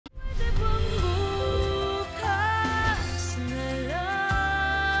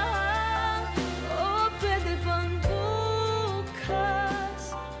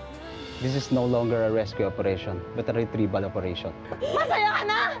no longer a rescue operation, but a retrieval operation. Masaya ka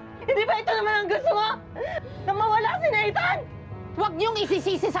na! Hindi ba ito naman ang gusto mo? Na mawala si Nathan? Huwag niyong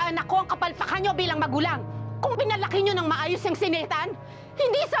isisisi sa anak ko ang kapalpakan niyo bilang magulang. Kung pinalaki niyo ng maayos yung si Nathan,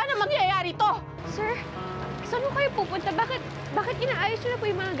 hindi sana mangyayari to! Sir, saan mo kayo pupunta? Bakit inaayos niyo na po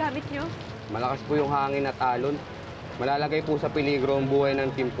yung mga gamit niyo? Malakas po yung hangin at alon. Malalagay po sa peligro ang buhay ng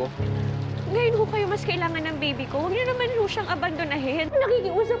team ko. Ngayon ho kayo mas kailangan ng baby ko. Huwag niyo naman ho siyang abandonahin.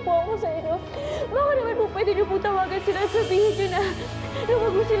 Nakikiusap po ako sa inyo. Baka naman po pwede niyo po tawagan sila at sabihin niyo na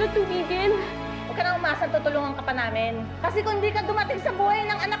huwag mo sila tumigil. Huwag ka na umasa, tutulungan ka pa namin. Kasi kung di ka dumating sa buhay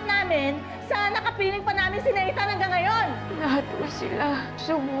ng anak namin, sana kapiling pa namin si Nathan hanggang ngayon. Lahat po sila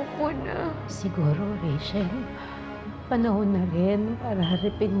sumuko na. Siguro, Rachel, panahon na rin para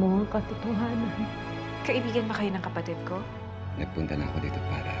harapin mo ang katotohanan. Kaibigan ba kayo ng kapatid ko? Nagpunta na ako dito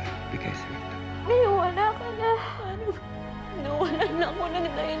para bigay sa ito. Ngayon, wala ka na. Nawalan na ako ng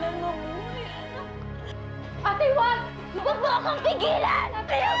dahilan ng buhay, anak. Ate, wag! Huwag mo akong pigilan!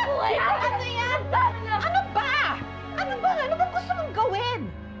 Kaya buhay ko! Ano yan? Ano ba? Ano ba? Ano bang gusto mong gawin?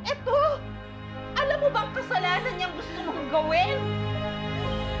 Eto, alam mo bang kasalanan niyang gusto mong gawin?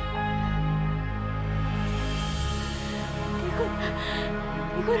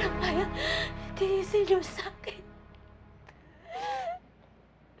 Hindi ko na kaya tiisin yung sakit.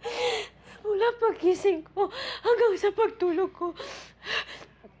 Mula pagising ko hanggang sa pagtulog ko,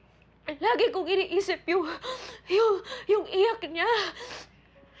 lagi kong iniisip yung iyak niya.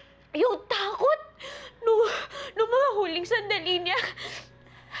 Yung takot nung mga huling sandali niya.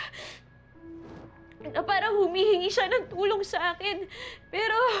 Na parang humihingi siya ng tulong sa akin.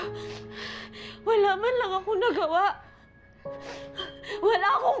 Pero wala man lang ako nagawa. Wala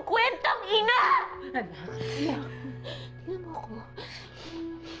akong kwentang ina! Anak, tingnan mo ko.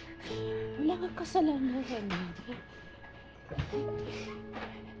 Wala kang kasalanan, anak.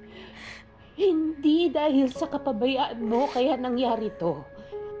 Hindi dahil sa kapabayaan mo kaya nangyari to.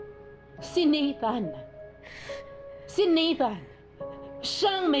 Si Nathan.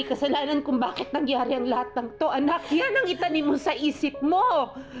 Siyang may kasalanan kung bakit nangyari ang lahat ng to, anak. Yan ang itanim mo sa isip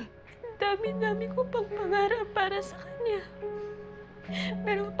mo. Dami-dami ko pang pangarap para sa kanya.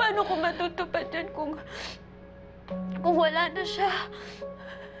 Pero paano ko matutupad yan kung wala na siya?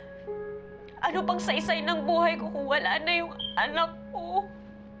 Ano pang saysay ng buhay ko kung wala na yung anak ko?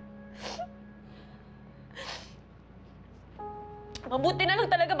 Mabuti na lang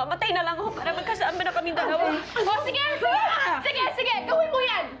talaga, mamatay na lang ako para magkasama na kaming dalawa. Oh, sige! Sige! Gawin mo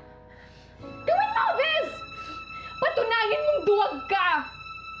yan! Gawin mo, Biz! Patunayan mong duwag ka!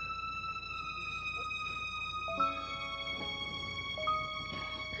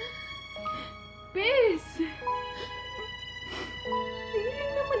 Biz! Hindi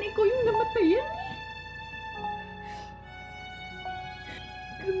naman ikaw yung namatayan eh.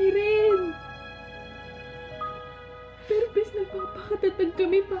 Kami rin. Pero Bez, nagpapakatatag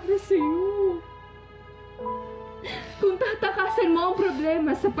kami para sa'yo. Kung tatakasan mo ang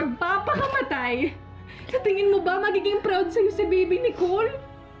problema sa pagpapakamatay, sa tingin mo ba magiging proud sa'yo si Baby Nicole?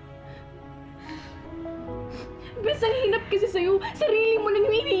 Bez, ang hinap kasi sa'yo, sarili mo nang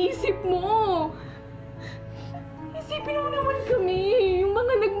iniisip mo. Isipin mo naman kami, yung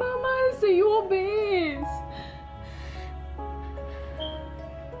mga nagmamahal sa'yo, Bez.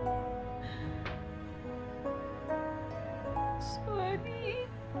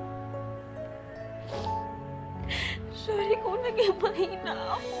 Sorry kung naging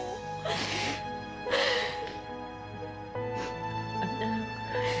mahina ako. Anak.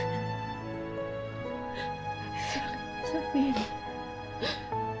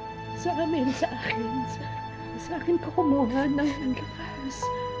 Sa akin ka kumuha ng lakas.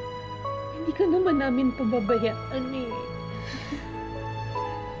 Hindi ka naman namin pababayaan eh.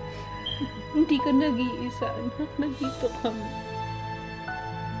 Hindi ka nag-iisa, anak. Nandito kami.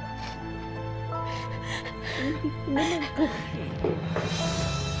 Nandito naman kami.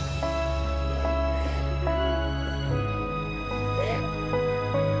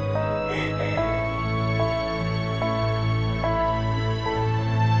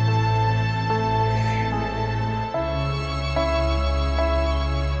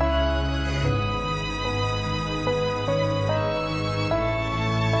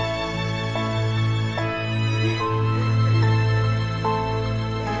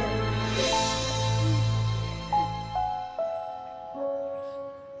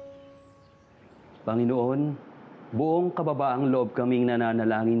 Panginoon, buong kababaang loob kaming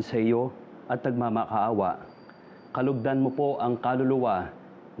nananalangin sa iyo at nagmamakaawa. Kalugdan mo po ang kaluluwa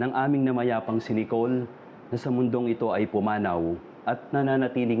ng aming namayapang si Nicole na sa mundong ito ay pumanaw at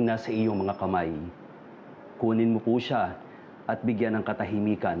nananatiling na sa iyong mga kamay. Kunin mo po siya at bigyan ng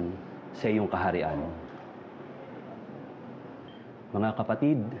katahimikan sa iyong kaharian. Mga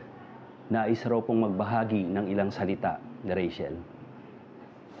kapatid, nais raw pong magbahagi ng ilang salita ni Rachel.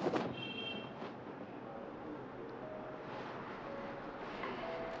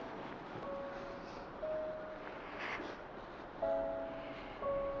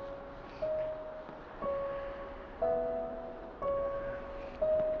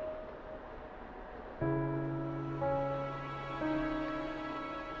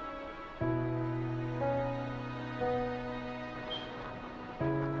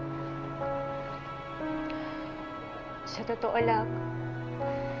 Sa totoo lang,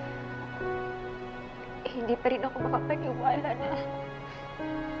 hindi pa rin ako makapaniwala na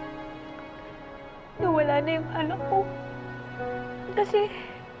nawala na yung anak ko. Kasi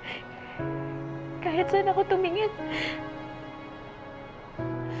kahit saan ako tumingin,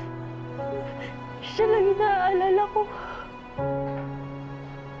 siya lang yung naaalala ko.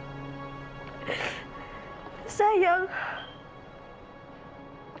 Sayang.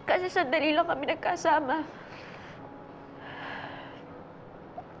 Kasi sandali lang kami nagkasama.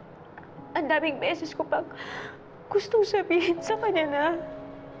 Ang daming beses ko pang gustong sabihin sa kanya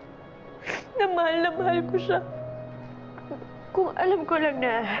na mahal ko siya. Kung alam ko lang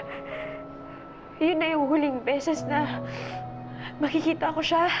na yun na yung huling beses na makikita ko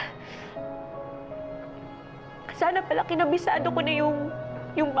siya. Sana pala kinabisado ko na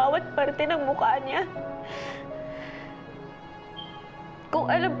yung bawat parte ng mukha niya.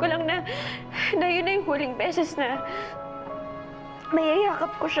 Kung alam ko lang na yun na yung huling beses na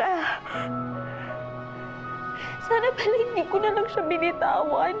mayayakap ko siya. Sana pala hindi ko na lang siya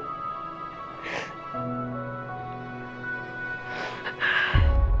binitawan.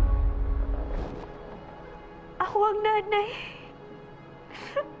 Ako ang nanay.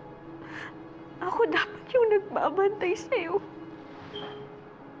 Ako dapat yung nagbabantay sa'yo.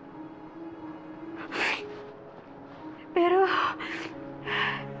 Pero,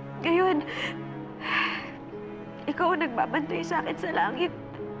 ngayon, ikaw ang nagbabantay sa akin sa langit.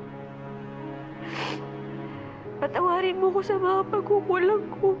 Patawarin mo ko sa mga pagkukulang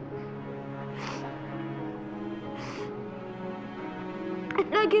ko. At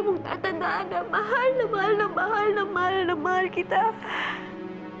lagi mong tatandaan na mahal na mahal na mahal na mahal na mahal kita.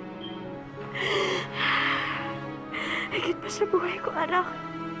 Higit pa sa buhay ko, anak.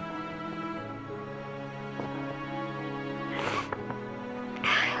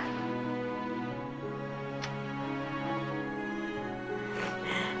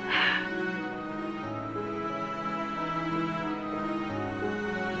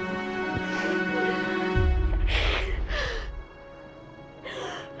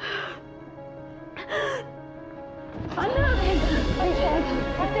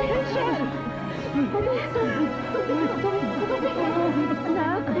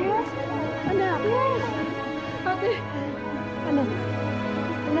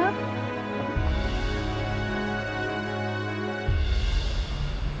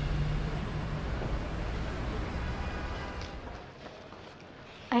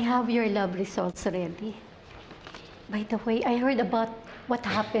 I have your lab results ready. By the way, I heard about what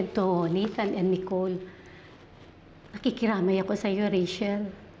happened to Nathan and Nicole. Nakikiramay ako sa iyo, Rachel.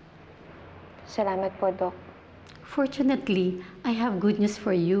 Salamat po, Doc. Fortunately, I have good news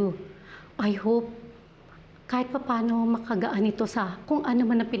for you. I hope kahit paano makagaan ito sa kung ano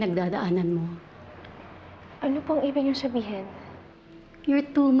man ang pinagdadaanan mo. Ano pong ibig niyong sabihin? You're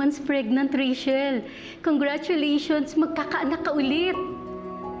 2 months pregnant, Rachel. Congratulations! Magkakaanak ka ulit!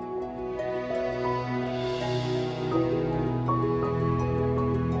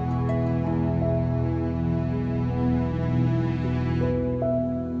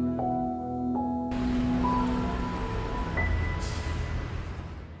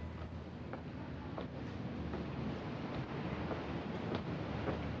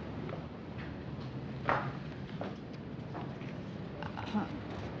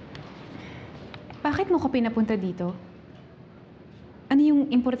 Bakit mo ko pinapunta dito? Ano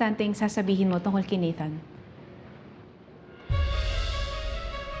yung importanteng sasabihin mo tungkol kay Nathan?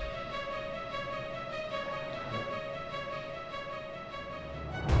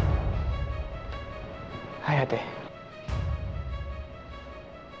 Hi, ate.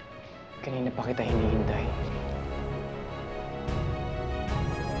 Kanina pa kita hinihintay.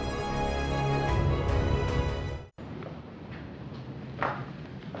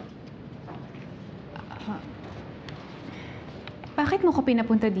 Bakit mo ko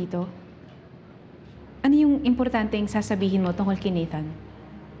pinapunta dito? Ano yung importanteng sasabihin mo tungkol kay Nathan?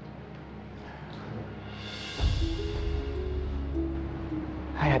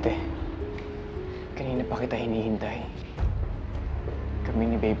 Hi, ate. Kanina pa kita hinihintay. Kami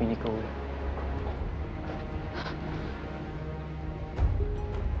ni Baby Nicole.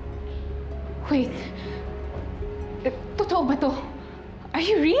 Wait. Totoo ba to? Are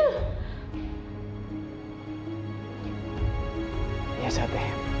you real? Yes, ate.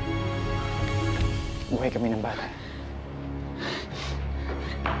 Buhay kami ng bata.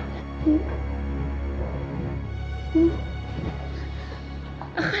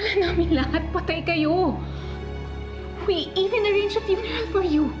 Akala namin lahat patay kayo. We even arranged a funeral for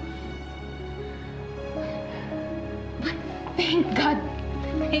you. But thank God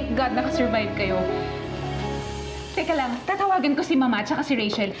nakasurvive kayo. Teka lang, tatawagan ko si Mama at saka si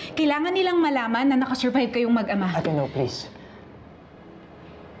Rachel. Kailangan nilang malaman na nakasurvive kayong mag-ama. Ate, no, please.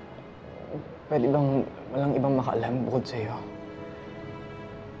 Pwede bang walang ibang makaalam bukod sa'yo?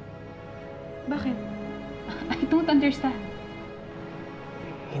 Bakit? I don't understand.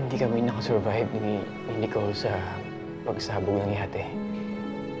 Hindi kami nakasurvive ni Nicole sa pagsabog ng yate.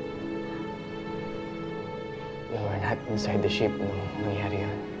 We were not inside the ship nung nangyari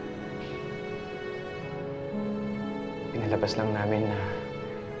yun. Pinalabas lang namin na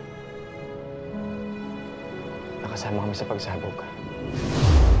nakasama kami sa pagsabog.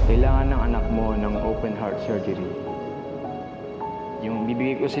 Kailangan ng anak mo ng open heart surgery. Yung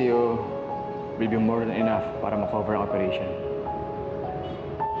bibigay ko sa'yo will be more than enough para ma-cover ang operation.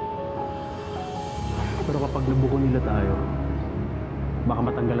 Pero kapag nabuko nila tayo,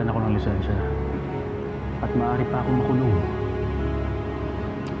 baka matanggalan ako ng lisensya. At maaari pa akong makulong.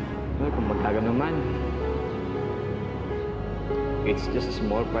 Well, kung magtagam naman, it's just a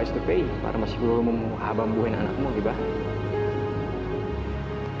small price to pay para masiguro mo habang buhay ng anak mo, di ba?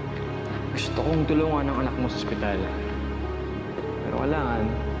 Gusto kong tulungan ang anak mo sa ospital. Pero kailangan,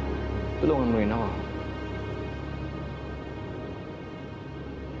 tulungan mo rin ako.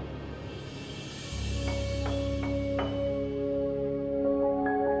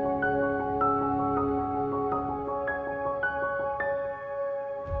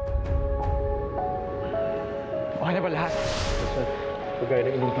 Okay na ba lahat? Sir, pagkaya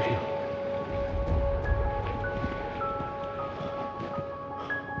ng inutos niyo.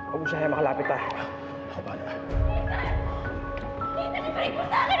 Huwag mo siya makalapit ah. Ako ba na? Pinag-break mo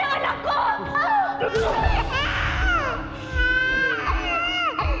sa akin ang anak ko!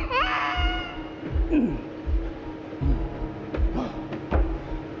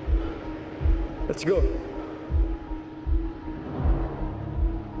 Let's go.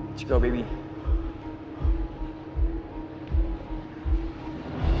 Let's go, baby.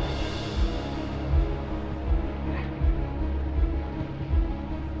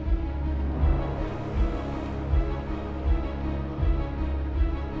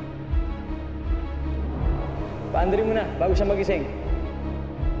 Paandari mo na, bago siya magising.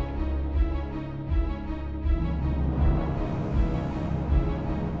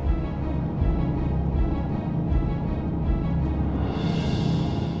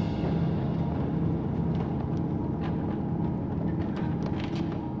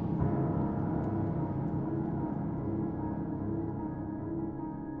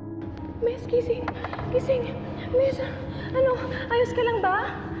 Bes, gising. Gising. Bes, ano, ayos ka lang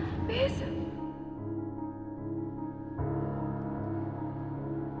ba? Bes?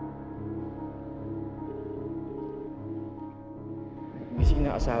 Gising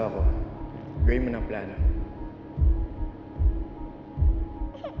na asawa ko. Gawin mo ng plano.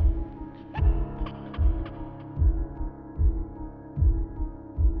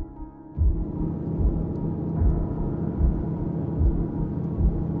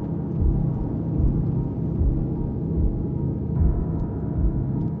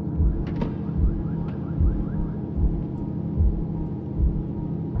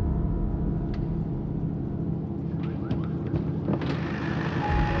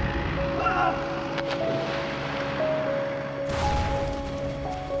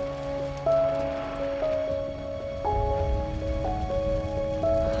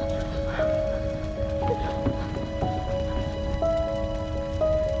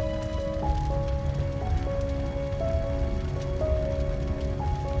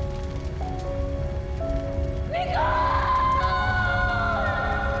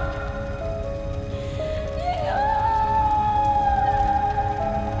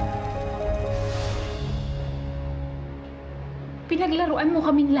 Pinaglaruan mo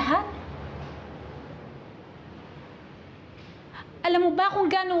kaming lahat? Alam mo ba kung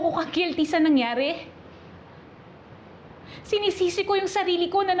gaano ko ka-guilty sa nangyari? Sinisisi ko yung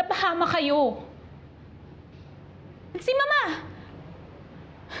sarili ko na napahama kayo. At si Mama,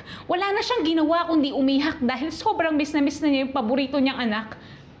 wala na siyang ginawa kundi umihak dahil sobrang miss na niya yung paborito niyang anak.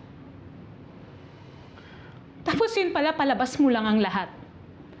 Tapos si yun pala, palabas mo lang ang lahat.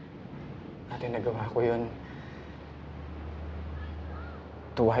 Ate, nagawa ko yun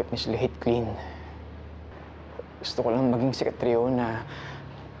to wipe my slate clean. Gusto ko lang maging sikat trio na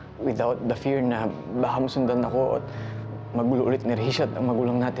without the fear na baka masundan ako at magulo ulit ni Risha at ang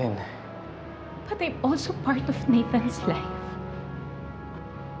magulang natin. But I'm also part of Nathan's life.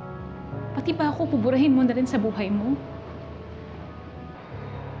 Pati ba ako puburahin mo na rin sa buhay mo?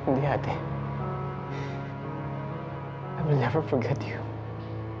 Hindi, ate. I will never forget you.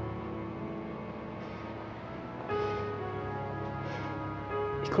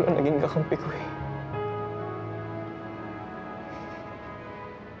 Ikaw lang naging kakampi ko eh.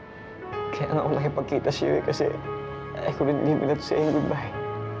 Kaya nga ako nakipagkita sa'yo eh kasi I couldn't live without saying goodbye.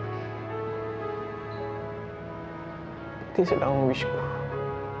 Ito isa lang ang wish ko.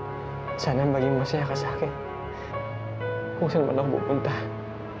 Sana maging masaya ka sa akin. Kung saan man ako pupunta.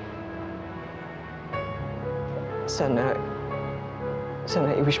 Sana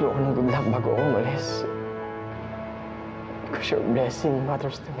i-wish mo ako ng good luck bago ako umalis. Because your blessing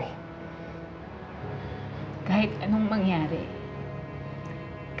matters to me. Kahit anong mangyari,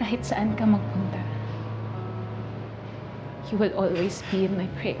 kahit saan ka magpunta, you will always be in my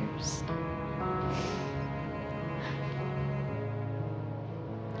prayers.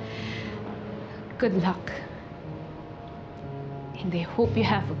 Good luck. And I hope you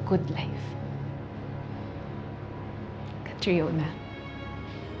have a good life. Catriona.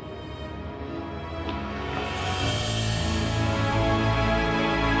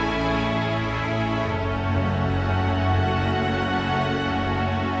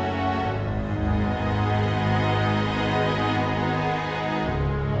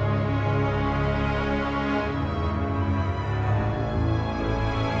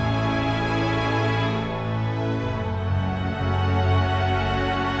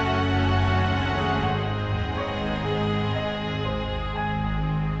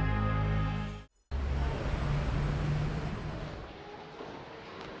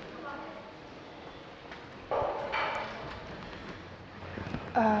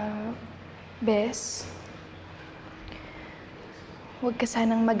 Bes, huwag ka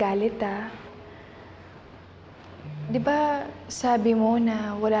sanang magalit, ah. Di ba sabi mo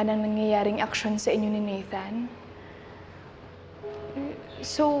na wala nang nangyayaring aksyon sa inyo ni Nathan?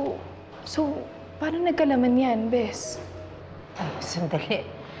 So, paano nagkalaman yan, Bes? Sandali.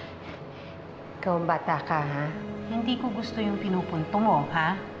 Ikaw ang bata ka, ha? Hindi ko gusto yung pinupunto mo,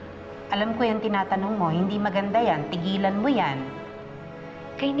 ha? Alam ko yung tinatanong mo, hindi maganda yan. Tigilan mo yan.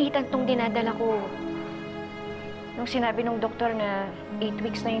 Kay Nathan tong dinadala ko. Nung sinabi nung doktor na 8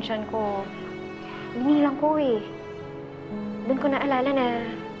 weeks na yung tiyan ko, binilang ko eh. Doon ko naalala na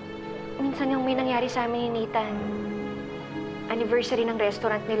minsan yung may nangyari sa amin ni Nathan. Anniversary ng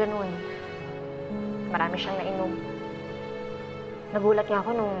restaurant nila noon. Marami siyang nainom. Nagulat nga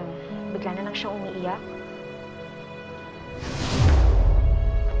ako nung bigla na lang siyang umiiyak.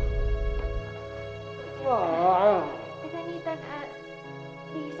 Teka, Nathan,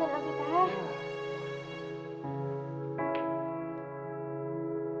 bihisan lang kita, ha?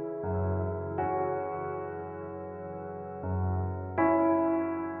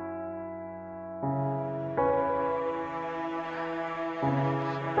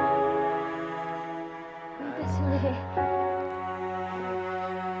 Nathan, sandali.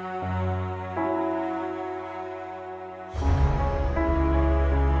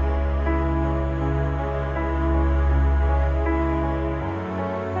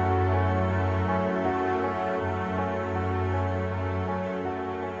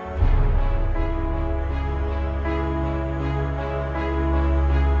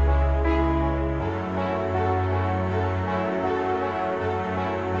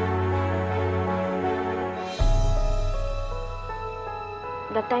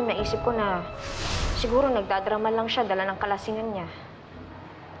 That time, naisip ko na siguro nagdadrama lang siya, dala ng kalasingan niya.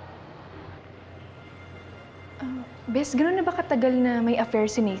 Bes, gano'n na ba katagal na may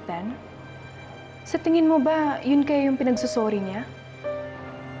affair si Nathan? Sa tingin mo ba, yun kaya yung pinagsusorry niya?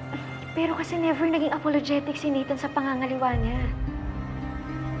 Pero kasi never naging apologetic si Nathan sa pangangaliwa niya.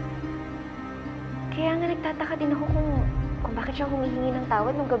 Kaya nga nagtataka din ako kung bakit siya humihingi ng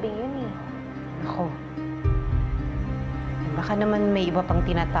tawad nung gabing yun eh. Ako. Baka naman may iba pang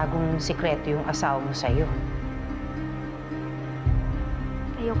tinatagong sikreto yung asawa mo sa'yo.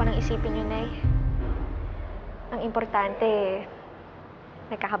 Ayoko nang isipin yun, Nay. Ang importante,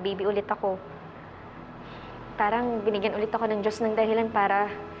 nagkakabibi ulit ako. Parang binigyan ulit ako ng Diyos ng dahilan para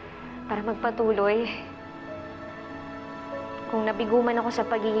magpatuloy. Kung nabiguman ako sa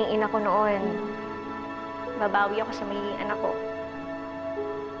pagiging ina ko noon, babawi ako sa magiging anak ko.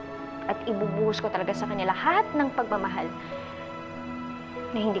 at ibubuhos ko talaga sa kanya lahat ng pagmamahal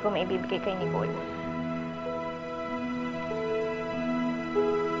na hindi ko maibibigay kay Nicole.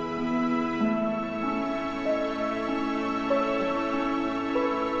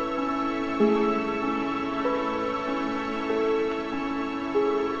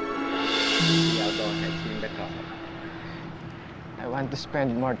 I want to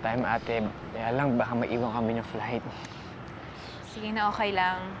spend more time, ate. Kaya lang, baka maiwan kami ng flight. Sige na, okay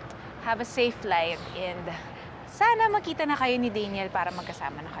lang. Have a safe flight and sana makita na kayo ni Daniel para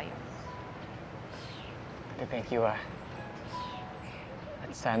magkasama na kayo. Ate, thank you, ah.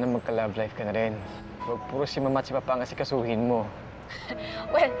 At sana magka-love life ka na rin. Huwag puro si mama at si papa ang asikasuhin mo.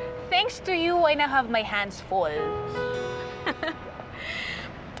 Well, thanks to you, I now have my hands full.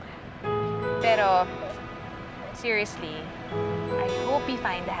 Pero, seriously, I hope you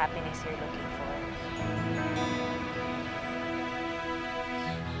find the happiness you're looking for.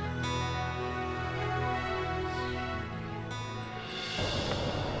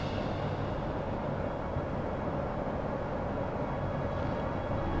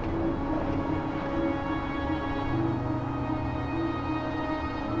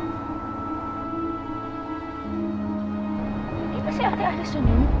 Di ba si Ate Alison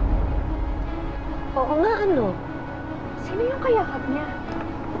yun? Oo nga, ano? Sino yung kayakap niya?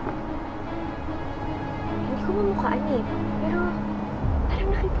 Hindi ko mamukhaan eh. Pero parang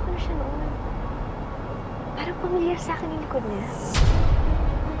nakita ko na siya noon. Parang pamilyar sa akin yung likod niya.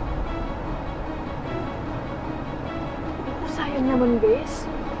 Naku, sayang naman, Bes.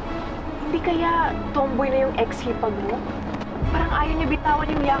 Hindi kaya tomboy na yung ex-hipag mo? Parang ayaw niya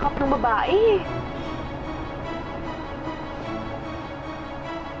bitawan yung yakap ng babae.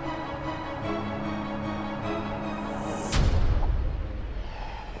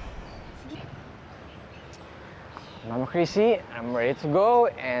 Mama Chrissy, I'm ready to go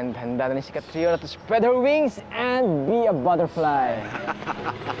and handa na si Catriona to spread her wings and be a butterfly.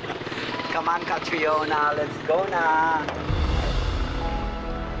 Come on, Catriona, let's go na!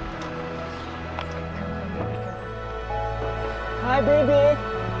 Hi, baby!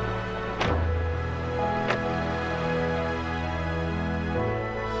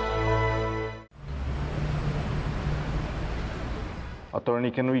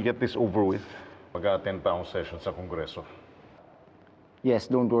 Attorney, can we get this over with? Mag-attend pa akong session sa Kongreso. Yes,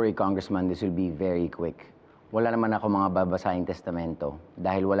 don't worry, Congressman. This will be very quick. Wala naman ako mga babasahing testamento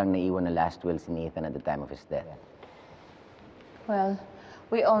dahil walang naiwan na last will si Nathan at the time of his death. Well,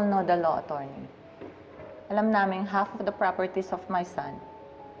 we all know the law, attorney. Alam namin half of the properties of my son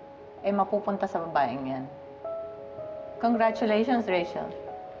ay mapupunta sa babaeng yan. Congratulations, Rachel.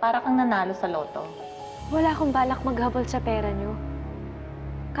 Para kang nanalo sa loto. Wala akong balak maghabol sa pera niyo.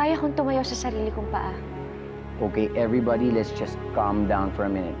 Kaya kong tumayo sa sarili kong paa. Okay, everybody, let's just calm down for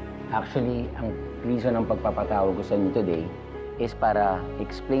a minute. Actually, ang reason ng pagpapatawag ko sa inyo today is para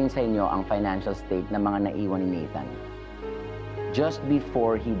explain sa inyo ang financial state ng mga naiwan ni Nathan. Just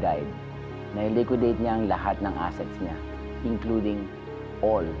before he died, na-liquidate niya ang lahat ng assets niya, including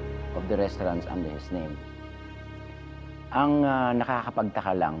all of the restaurants under his name. Ang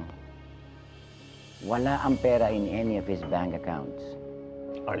nakakapagtaka lang, wala ang pera in any of his bank accounts.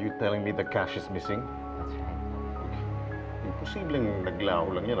 Are you telling me the cash is missing? That's right. Imposibleng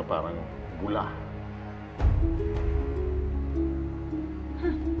naglaho lang yan na parang bula.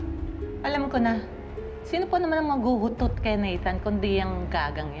 Alam ko na. Sino po naman ang maghuhutot kay Nathan kundi yung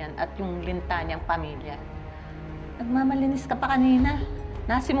gagang yan at yung linta niyang pamilya? Nagmamalinis ka pa kanina.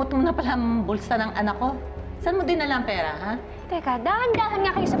 Nasimot mo na pala ang bulsa ng anak ko. Saan mo dinala ang pera, ha? Teka, dahan-dahan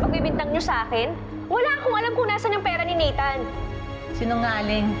nga kayo sa pagbibintang niyo sa akin. Wala akong alam kung nasan yung pera ni Nathan.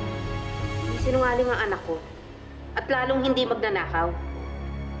 Sinungaling. Sinungaling ang anak ko. At lalong hindi magnanakaw.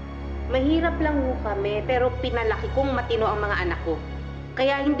 Mahirap lang ho kami, pero pinalaki kong matino ang mga anak ko.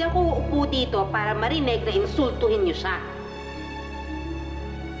 Kaya hindi ako uupo dito para marinig na insultuhin niyo siya.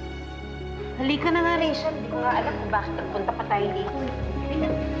 Halika na nga, Rachel. Hindi ko nga alam kung bakit nagpunta pa tayo dito.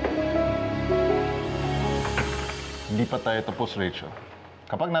 Hindi pa tayo tapos, Rachel.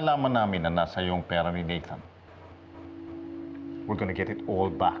 Kapag nalaman namin na nasa yung pera ni Nathan, we're gonna get it all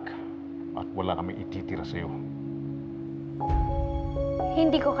back. At wala kami ititira sa'yo.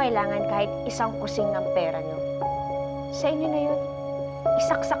 Hindi ko kailangan kahit isang kusing ng pera niyo. Sa inyo na yun.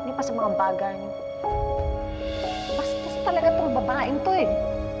 Isaksak niyo pa sa mga baga niyo. Bastos talaga tong babaeng to eh.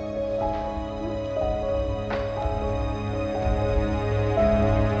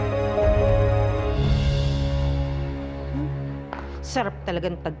 Sarap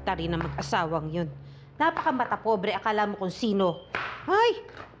talagang tagtari ng mag-asawang yun. Napakamata pobre, akala mo kung sino. Ay!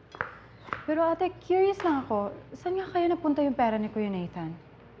 Pero ate, curious lang ako. Saan nga kayo napunta yung pera ni Kuya Nathan?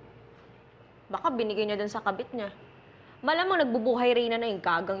 Baka binigay niya dun sa kabit niya. Malamang nagbubuhay Reyna na yung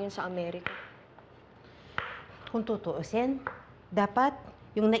gagang yun sa Amerika. Kung tutuusin, dapat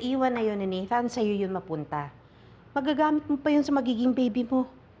yung naiwan na yun ni Nathan, sa'yo yun mapunta. Magagamit mo pa yun sa magiging baby mo.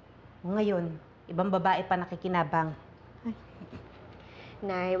 Ngayon, ibang babae pa nakikinabang.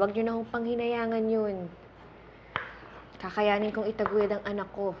 Nay, wag niyo na akong panghinayangan yun. Kakayanin kong itaguyod ang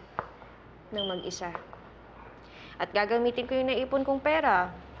anak ko ng mag-isa. At gagamitin ko yung naipon kong pera.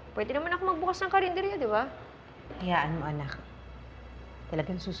 Pwede naman ako magbukas ng karinderya, di ba? Hayaan mo, anak.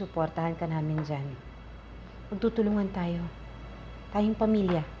 Talagang susuportahan ka namin dyan. Magtutulungan tayo. Tayong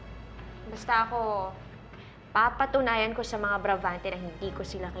pamilya. Basta ako, papatunayan ko sa mga bravante na hindi ko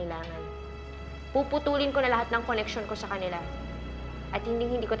sila kailangan. Puputulin ko na lahat ng connection ko sa kanila. At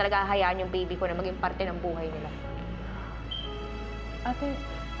hindi ko talaga hayaan yung baby ko na maging parte ng buhay nila. Ate,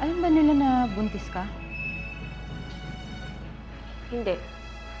 alam ba nila na buntis ka? Hindi.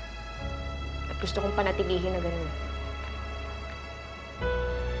 At gusto kong panatilihin na ganun.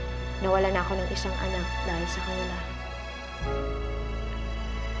 Nawala na ako ng isang anak dahil sa kanila.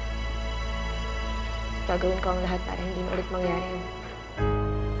 Gagawin ko ang lahat para hindi na ulit mangyari yun.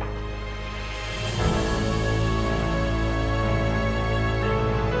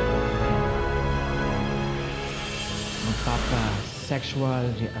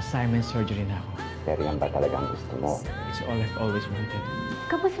 Magpapa-sexual reassignment surgery na ako. Pero yan ba talagang gusto mo? It's all I've always wanted.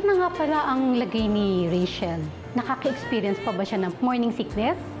 Kamusta na nga pala ang lagay ni Rachel? Nakaka-experience pa ba siya ng morning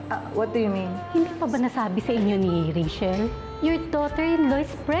sickness? What do you mean? Hindi pa ba nasabi sa inyo ni Rachel? Your daughter-in-law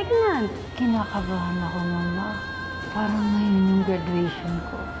is pregnant. Kinakabahan ako, Mama. Parang ngayon yung graduation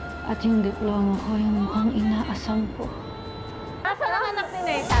ko. At yung diploma ko yung mukhang inaasam ko. Nasaan ang anak ni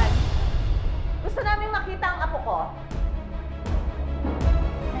Nathan? Gusto namin makita ang apo ko.